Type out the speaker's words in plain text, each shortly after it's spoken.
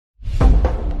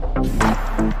Hello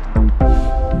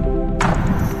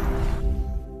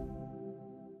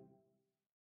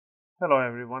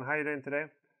everyone, how are you doing today?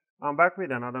 I'm back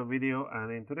with another video,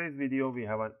 and in today's video we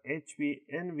have an HP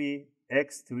Envy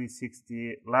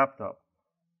X360 laptop.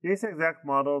 These exact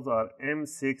models are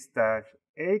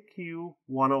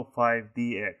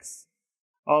M6-AQ105DX.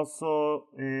 Also,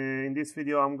 in this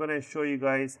video I'm going to show you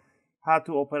guys how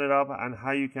to open it up and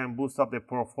how you can boost up the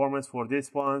performance for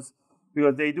these ones,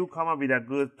 because they do come up with a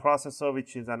good processor,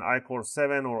 which is an iCore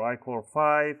 7 or iCore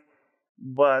 5.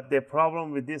 But the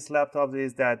problem with these laptops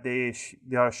is that they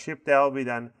are shipped out with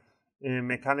a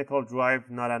mechanical drive,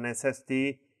 not an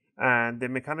SSD, and the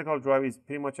mechanical drive is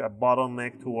pretty much a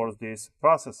bottleneck towards these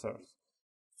processors.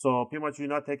 So pretty much you're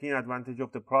not taking advantage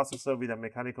of the processor with a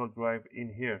mechanical drive in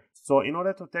here. So in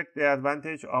order to take the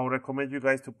advantage, I would recommend you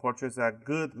guys to purchase a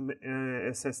good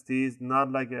SSDs,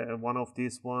 not like one of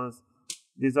these ones.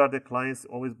 These are the clients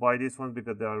always buy this one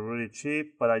because they are really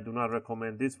cheap, but I do not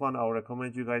recommend this one. I would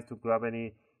recommend you guys to grab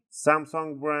any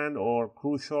Samsung brand or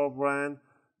Crucial brand,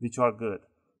 which are good.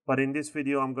 But in this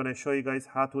video, I'm going to show you guys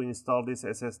how to install these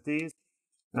SSDs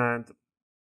and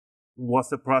what's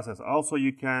the process. Also,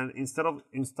 you can, instead of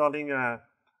installing a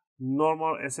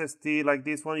normal SSD like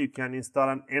this one, you can install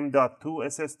an M.2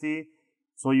 SSD,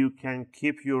 so you can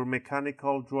keep your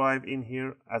mechanical drive in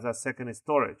here as a second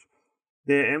storage.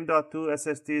 The M.2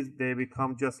 SSDs, they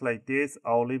become just like this.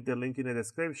 I'll leave the link in the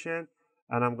description,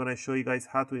 and I'm going to show you guys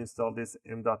how to install this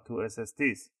M.2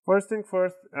 SSDs. First thing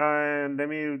first, let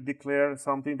me declare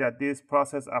something, that this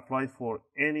process applies for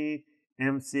any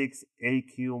M6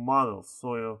 AQ models.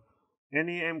 So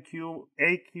any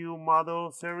AQ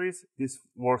model series, this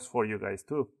works for you guys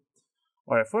too.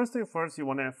 Alright, first thing first, you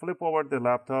want to flip over the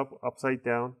laptop upside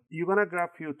down. You're going to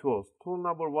grab few tools. Tool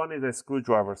number one is a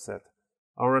screwdriver set.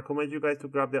 I recommend you guys to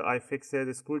grab the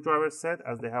UFIXTEK screwdriver set,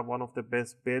 as they have one of the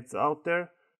best beds out there.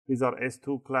 These are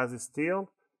S2 class steel.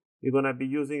 You're going to be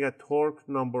using a Torque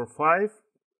number 5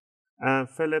 and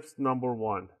Phillips number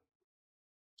 1.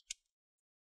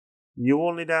 You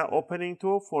will need an opening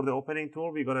tool. For the opening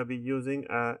tool, we're going to be using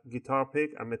a guitar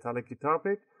pick, a metallic guitar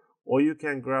pick, or you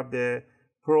can grab the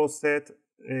Pro set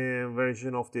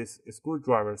version of this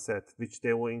screwdriver set, which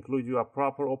they will include you a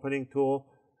proper opening tool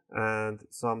and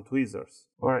some tweezers.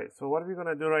 Alright, so what we're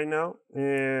gonna do right now,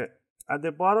 at the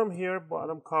bottom here,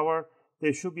 bottom cover,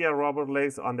 there should be a rubber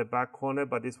legs on the back corner,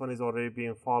 but this one is already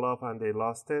being fall off and they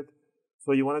lost it.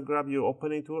 So you want to grab your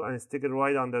opening tool and stick it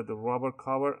right under the rubber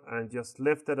cover and just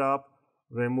lift it up,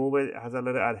 remove it. It has a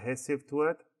little adhesive to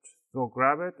it, so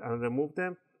grab it and remove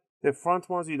them. The front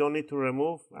ones you don't need to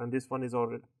remove, and this one is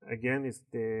already, again,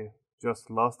 they just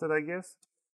lost it, I guess.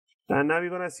 And now we're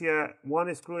going to see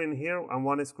one screw in here and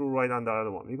one screw right on the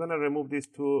other one. We're going to remove these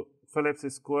two Phillips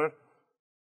square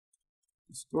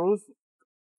screws.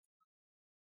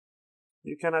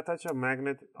 You can attach a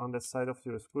magnet on the side of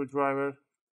your screwdriver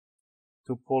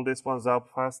to pull these ones out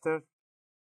faster.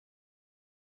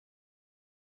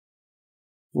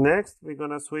 Next, we're going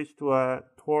to switch to a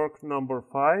Torque number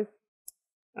 5.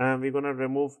 And we're going to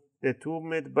remove the 2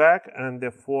 mid back and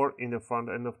the 4 in the front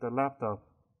end of the laptop.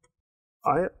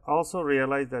 I also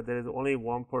realized that there is only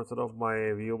 1% of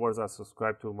my viewers are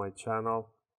subscribed to my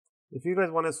channel. If you guys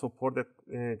want to support the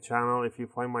channel, if you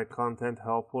find my content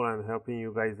helpful and helping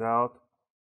you guys out,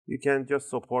 you can just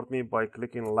support me by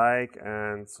clicking like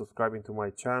and subscribing to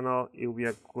my channel. It will be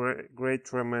a great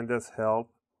tremendous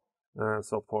help and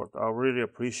support. I really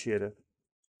appreciate it.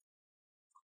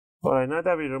 Alright, now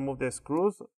that we remove the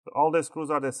screws, all the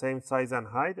screws are the same size and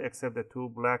height except the 2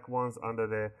 black ones under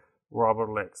the rubber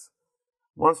legs.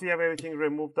 Once we have everything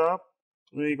removed up,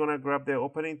 we're going to grab the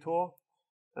opening tool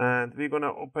and we're going to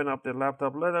open up the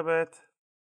laptop a little bit,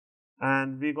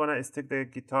 and we're going to stick the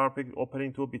guitar pick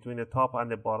opening tool between the top and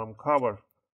the bottom cover.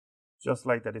 Just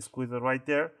like that, squeeze it right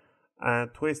there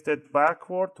and twist it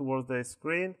backward towards the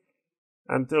screen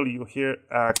until you hear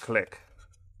a click.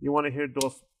 You want to hear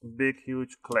those big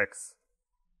huge clicks.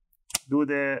 Do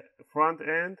the front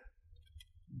end,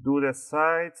 do the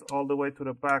sides all the way to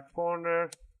the back corner.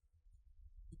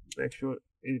 Make sure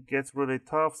it gets really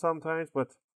tough sometimes,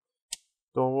 but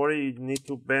don't worry, you need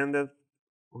to bend it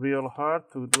real hard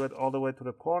to do it all the way to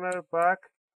the corner back.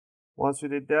 Once you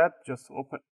did that, just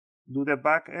do the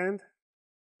back end.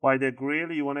 By the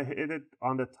grill, you want to hit it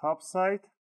on the top side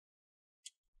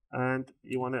and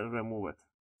you want to remove it.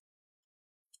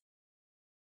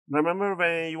 Remember,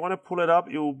 when you want to pull it up,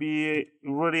 it will be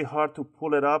really hard to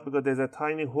pull it up because there's a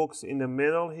tiny hooks in the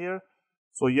middle here.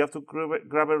 So you have to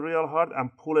grab it real hard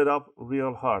and pull it up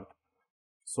real hard.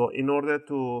 So in order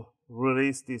to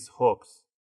release these hooks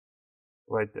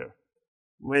right there.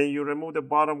 When you remove the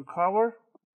bottom cover,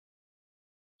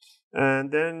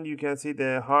 And then you can see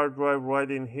the hard drive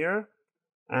right in here,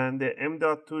 and the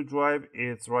M.2 drive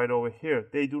is right over here.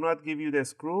 They do not give you the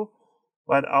screw,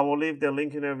 but I will leave the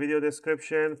link in the video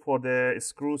description for the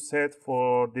screw set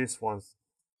for these ones.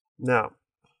 Now,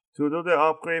 to do the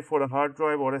upgrade for the hard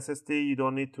drive or SSD, you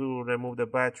don't need to remove the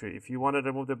battery. If you want to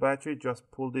remove the battery,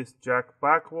 just pull this jack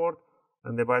backward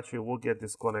and the battery will get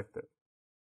disconnected.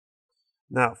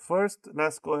 Now, first,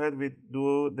 let's go ahead and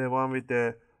do the one with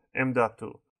the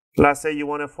M.2. Let's say you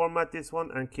want to format this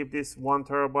one and keep this 1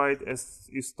 terabyte as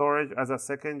storage as a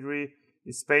secondary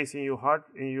space in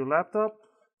your laptop,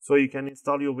 so you can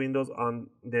install your Windows on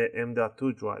the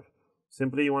M.2 drive.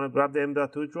 Simply, you want to grab the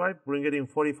M.2 drive, bring it in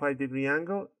 45-degree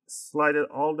angle, slide it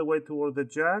all the way towards the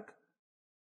jack,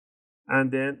 and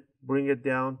then bring it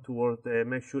down towards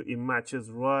make sure it matches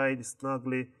right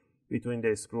snugly between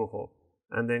the screw hole.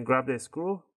 And then grab the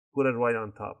screw, put it right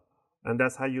on top. And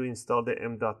that's how you install the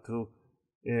M.2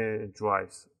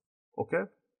 drives. Okay,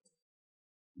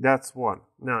 that's one.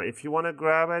 Now if you want to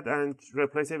grab it and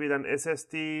replace it with an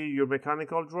SSD, your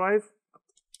mechanical drive,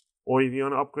 or if you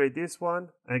want to upgrade this one,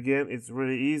 again, it's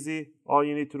really easy. All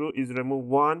you need to do is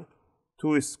remove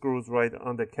two screws right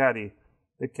on the caddy.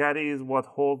 The caddy is what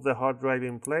holds the hard drive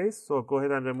in place, so go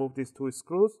ahead and remove these 2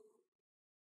 screws,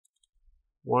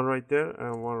 one right there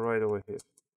and one right over here.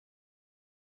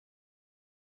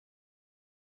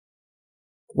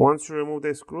 Once you remove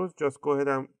the screws, just go ahead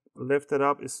and lift it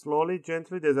up slowly,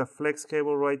 gently. There's a flex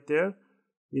cable right there.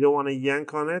 You don't want to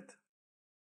yank on it.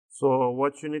 So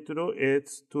what you need to do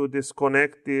is to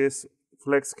disconnect this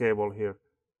flex cable here.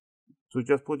 So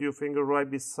just put your finger right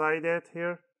beside it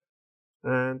here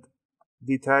and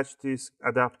detach this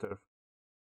adapter.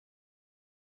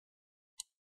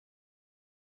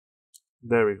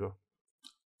 There we go.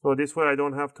 So this way I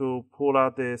don't have to pull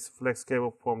out this flex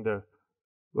cable from there.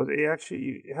 But it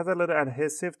has a little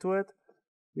adhesive to it.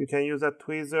 You can use a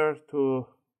tweezer to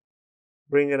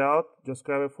bring it out. Just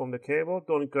grab it from the cable.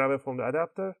 Don't grab it from the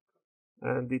adapter.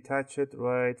 And detach it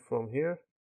right from here.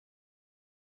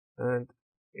 And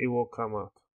it will come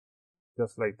out.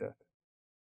 Just like that.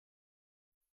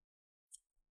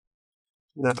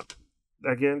 Now,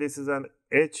 again, this is an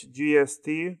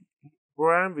HGST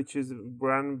brand, which is a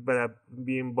brand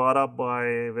being bought up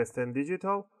by Western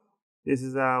Digital. This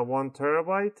is a 1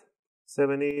 terabyte,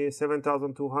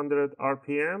 7,200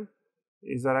 RPM.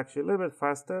 These are actually a little bit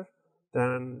faster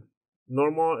than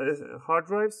normal hard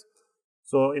drives.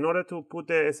 So in order to put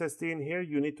the SSD in here,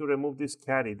 you need to remove this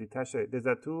caddy, detach it. There's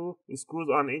 2 screws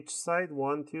on each side,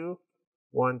 1, 2,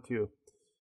 1, 2.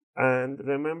 And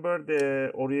remember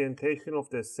the orientation of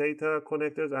the SATA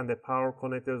connectors and the power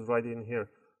connectors right in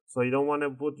here. So you don't want to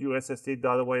put your SSD the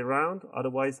other way around,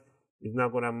 otherwise it's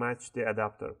not going to match the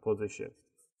adapter position.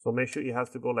 So make sure it has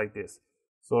to go like this.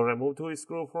 So remove 2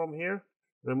 screws from here,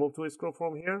 remove 2 screws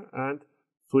from here, and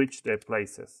switch their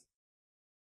places.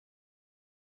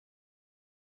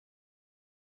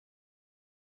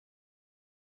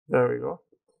 There we go.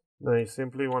 Now you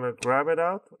simply want to grab it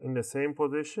out in the same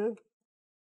position,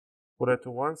 put it to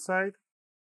one side,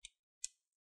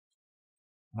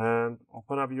 and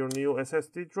open up your new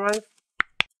SSD drive.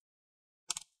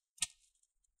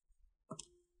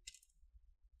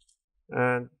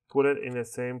 And put it in the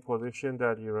same position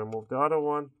that you removed the other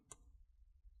one.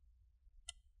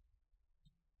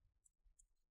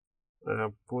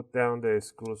 And put down the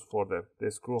screws for them. The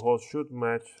screw holes should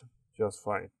match just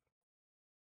fine.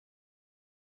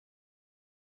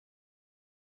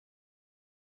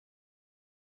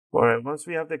 Alright, once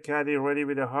we have the caddy ready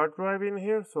with the hard drive in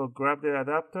here, so grab the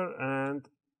adapter and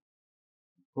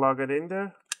plug it in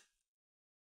there.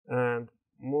 And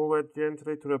move it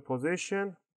gently to the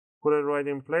position. Put it right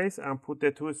in place and put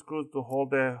the 2 screws to hold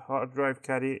the hard drive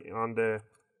caddy on the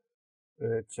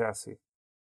chassis.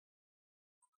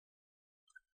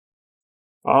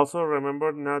 Also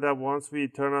remember now that once we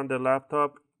turn on the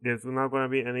laptop, there's not going to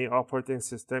be any operating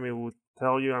system. It will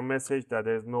tell you a message that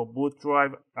there's no boot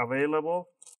drive available.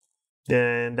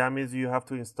 Then that means you have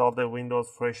to install the Windows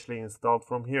freshly installed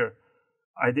from here.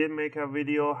 I did make a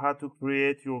video how to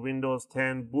create your Windows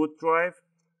 10 boot drive,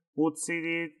 boot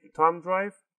thumb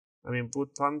drive.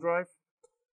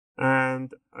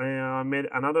 And I made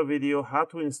another video how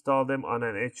to install them on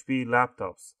an HP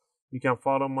laptops. You can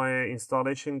follow my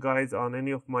installation guides on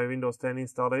any of my Windows 10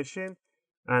 installation,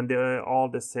 and they're all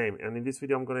the same. And in this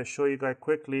video, I'm going to show you guys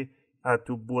quickly how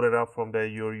to boot it up from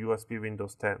your USB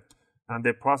Windows 10. And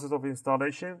the process of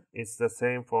installation is the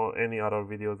same for any other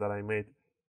videos that I made.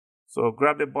 So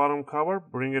grab the bottom cover,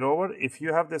 bring it over. If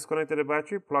you have disconnected the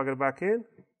battery, plug it back in.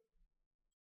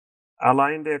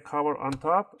 Align the cover on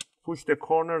top, push the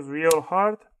corners real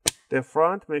hard, the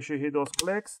front, make sure you hit those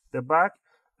clicks, the back,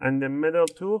 and the middle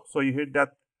too. So you hit that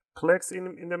clicks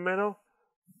in the middle,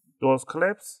 those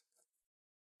clips,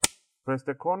 press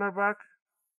the corner back.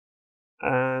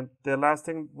 And the last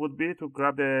thing would be to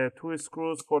grab the 2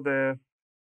 screws for the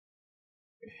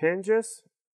hinges.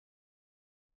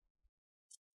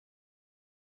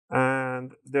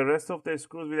 And the rest of the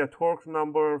screws with a torque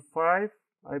number 5,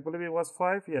 I believe it was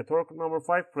 5, yeah, torque number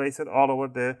 5, place it all over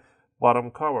the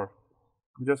bottom cover.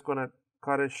 I'm just gonna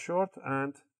cut it short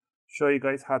and show you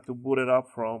guys how to boot it up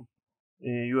from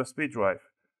a USB drive.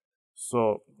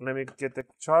 So let me get the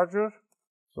charger.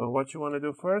 So what you want to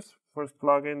do first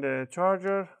plug in the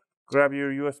charger, grab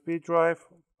your USB drive,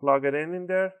 plug it in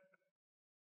there.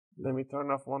 Let me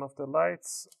turn off one of the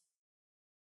lights.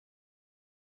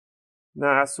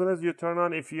 Now, as soon as you turn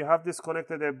on, if you have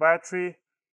disconnected the battery,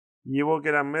 you will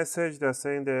get a message that's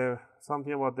saying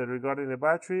something about regarding the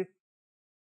battery.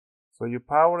 So you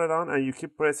power it on and you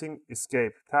keep pressing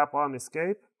escape. Tap on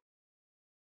escape.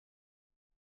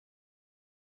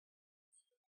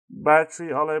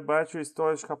 Battery, alloy battery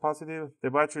storage capacity. The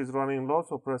battery is running low,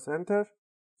 so press enter.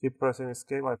 Keep pressing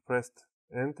escape. I pressed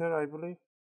enter, I believe.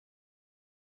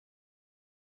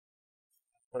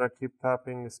 I'm gonna keep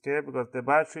tapping escape because the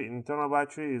battery, internal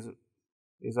battery,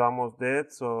 is almost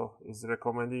dead, so it's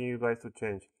recommending you guys to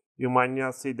change. You might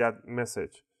not see that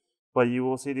message, but you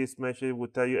will see this message will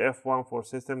tell you F1 for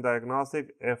system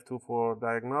diagnostic, F2 for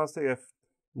diagnostic,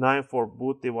 F9 for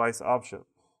boot device option.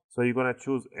 So you're gonna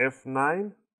choose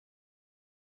F9.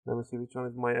 Let me see which one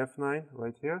is my F9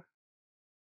 right here.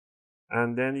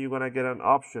 And then you're gonna get an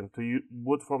option to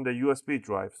boot from the USB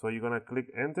drive. So you're gonna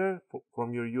click enter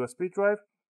from your USB drive,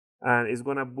 and it's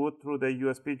gonna boot through the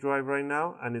USB drive right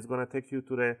now, and it's gonna take you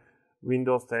to the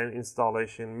Windows 10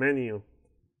 installation menu.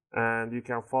 And you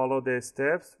can follow the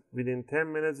steps. Within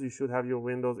 10 minutes, you should have your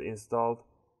Windows installed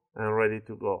and ready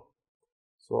to go.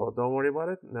 So don't worry about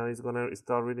it. Now it's gonna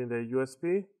start reading the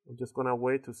USB. I'm just gonna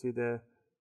wait to see the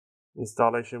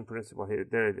installation principle here.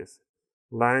 There it is.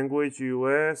 Language,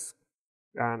 US,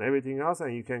 and everything else.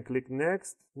 And you can click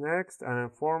next, next, and then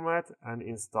format and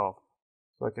install.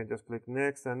 So I can just click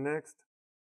next and next.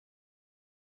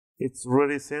 It's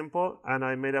really simple, and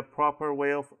I made a proper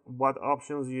way of what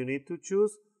options you need to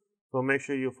choose. So make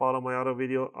sure you follow my other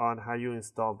video on how you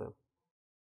install them.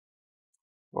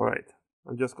 All right,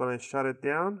 I'm just gonna shut it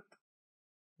down,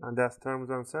 and that's terms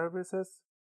and services.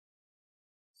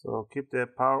 So keep the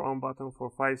power on button for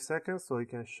 5 seconds so you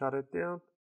can shut it down.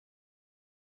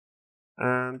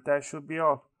 And that should be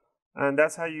all. And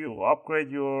that's how you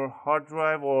upgrade your hard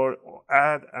drive or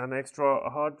add an extra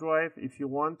hard drive if you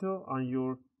want to on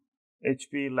your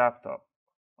HP laptop.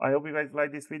 I hope you guys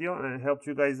liked this video and it helped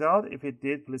you guys out. If it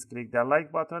did, please click that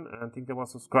like button and think about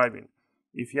subscribing.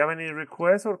 If you have any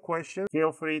requests or questions,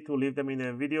 feel free to leave them in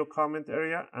the video comment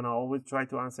area, and I'll always try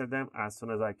to answer them as soon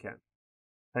as I can.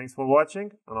 Thanks for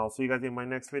watching, and I'll see you guys in my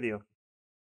next video.